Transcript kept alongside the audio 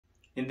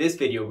In this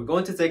video, we're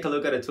going to take a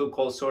look at a tool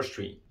called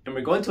Sourcetree, and we're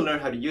going to learn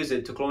how to use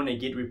it to clone a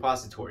Git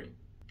repository.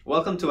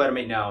 Welcome to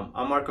automateNow.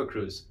 I'm Marco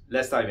Cruz.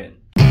 Let's dive in.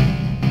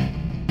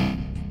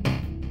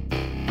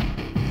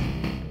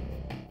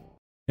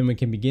 And we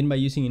can begin by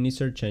using any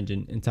search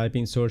engine and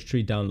typing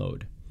Sourcetree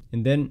download.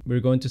 And then we're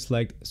going to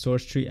select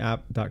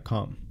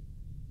sourcetreeapp.com.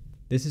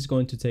 This is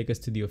going to take us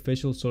to the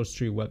official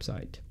Sourcetree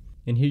website.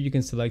 And here you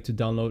can select to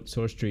download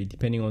Sourcetree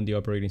depending on the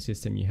operating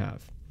system you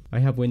have. I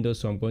have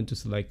Windows, so I'm going to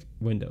select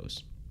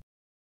Windows.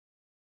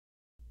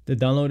 The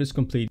download is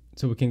complete,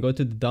 so we can go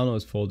to the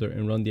downloads folder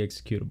and run the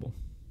executable.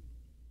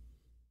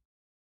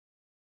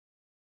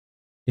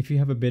 If you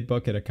have a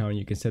Bitbucket account,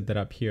 you can set that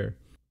up here.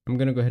 I'm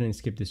going to go ahead and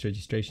skip this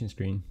registration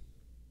screen.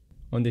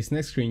 On this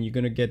next screen, you're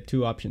going to get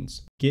two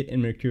options, Git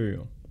and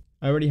Mercurial.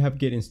 I already have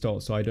Git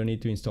installed, so I don't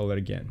need to install it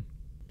again.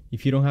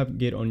 If you don't have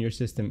Git on your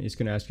system, it's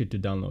going to ask you to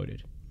download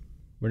it.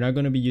 We're not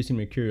going to be using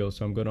Mercurial,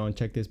 so I'm going to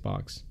uncheck this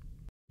box.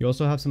 You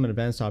also have some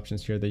advanced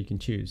options here that you can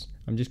choose.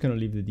 I'm just going to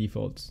leave the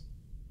defaults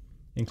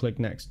and click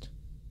Next.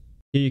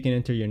 Here you can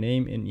enter your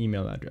name and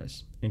email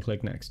address and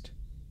click Next.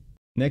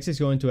 Next is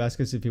going to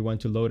ask us if we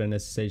want to load an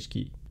SSH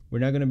key. We're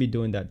not going to be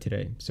doing that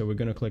today, so we're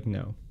going to click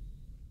No.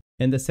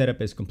 And the setup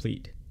is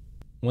complete.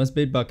 Once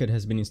Bitbucket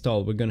has been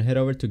installed, we're going to head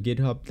over to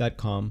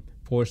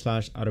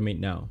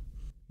github.com/automateNow.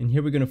 And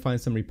here we're going to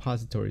find some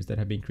repositories that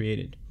have been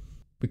created.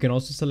 We can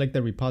also select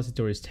the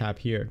repositories tab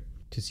here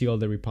to see all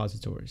the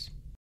repositories.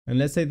 And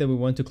let's say that we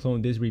want to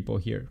clone this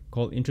repo here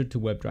called intro to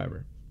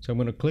WebDriver. So I'm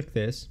going to click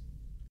this.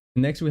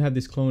 Next we have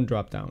this clone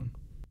dropdown.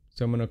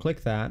 So I'm going to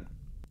click that.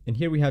 And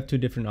here we have two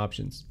different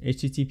options,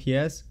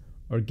 HTTPS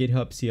or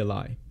GitHub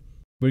CLI.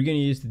 We're going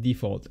to use the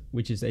default,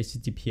 which is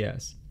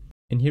HTTPS.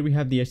 And here we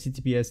have the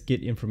HTTPS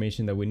Git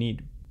information that we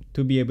need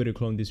to be able to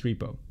clone this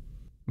repo.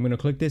 I'm going to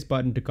click this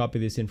button to copy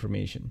this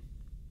information.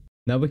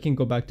 Now we can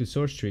go back to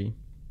Sourcetree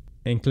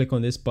and click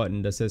on this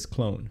button that says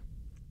clone.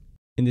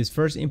 In this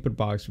first input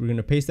box, we're going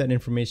to paste that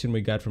information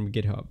we got from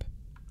GitHub.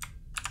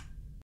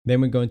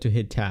 Then we're going to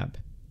hit tab.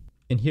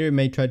 And here it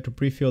may try to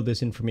pre-fill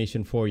this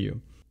information for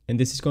you. And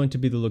this is going to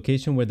be the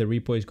location where the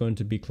repo is going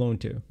to be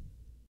cloned to.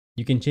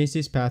 You can change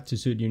this path to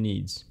suit your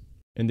needs.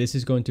 And this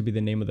is going to be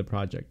the name of the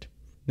project.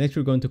 Next,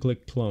 we're going to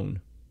click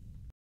clone.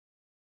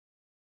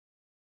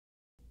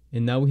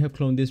 And now we have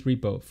cloned this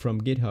repo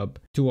from GitHub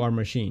to our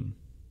machine.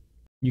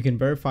 You can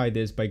verify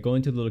this by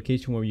going to the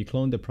location where you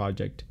cloned the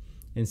project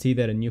and see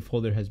that a new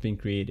folder has been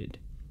created.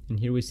 And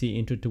here we see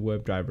Intro to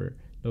WebDriver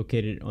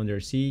located under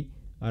C,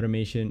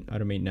 Automation,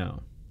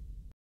 automateNow.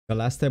 The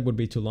last step would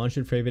be to launch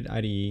your favorite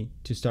IDE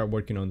to start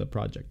working on the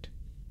project.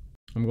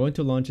 I'm going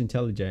to launch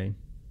IntelliJ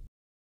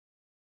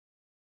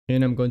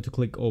and I'm going to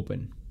click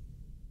Open.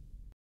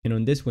 And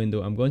on this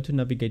window, I'm going to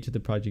navigate to the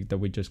project that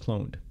we just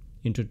cloned,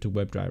 Intro to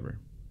WebDriver.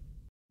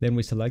 Then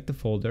we select the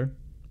folder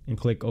and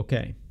click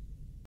OK.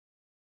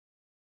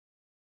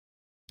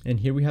 And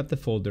here we have the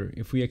folder.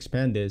 If we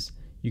expand this,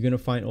 you're going to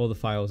find all the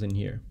files in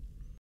here.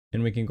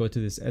 And we can go to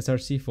this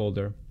src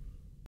folder.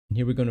 And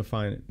here we're going to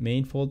find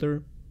main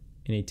folder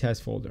and a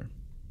test folder.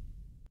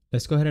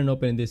 Let's go ahead and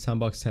open this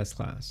sandbox test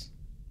class.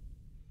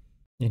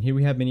 And here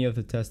we have many of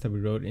the tests that we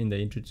wrote in the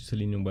Intro to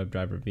Selenium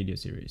WebDriver video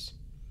series.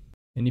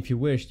 And if you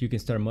wish, you can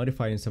start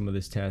modifying some of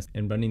these tests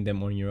and running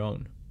them on your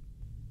own.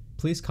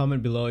 Please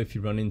comment below if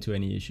you run into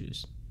any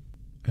issues.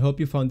 I hope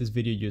you found this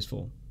video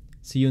useful.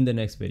 See you in the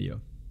next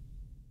video.